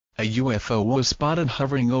a UFO was spotted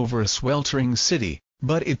hovering over a sweltering city,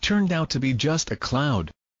 but it turned out to be just a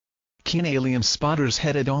cloud. Keen alien spotters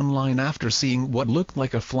headed online after seeing what looked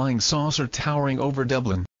like a flying saucer towering over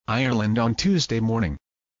Dublin, Ireland on Tuesday morning.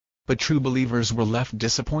 But true believers were left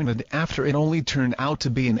disappointed after it only turned out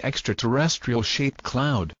to be an extra-terrestrial-shaped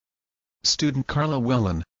cloud. Student Carla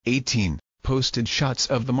Whelan, 18, posted shots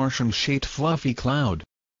of the Martian-shaped fluffy cloud.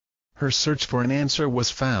 Her search for an answer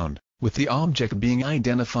was found, with the object being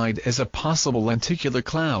identified as a possible lenticular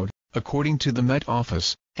cloud, according to the Met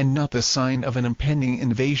Office, and not the sign of an impending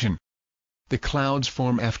invasion. The clouds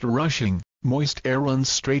form after rushing, moist air runs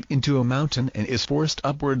straight into a mountain and is forced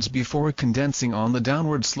upwards before condensing on the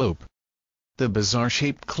downward slope. The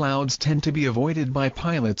bizarre-shaped clouds tend to be avoided by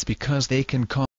pilots because they can cause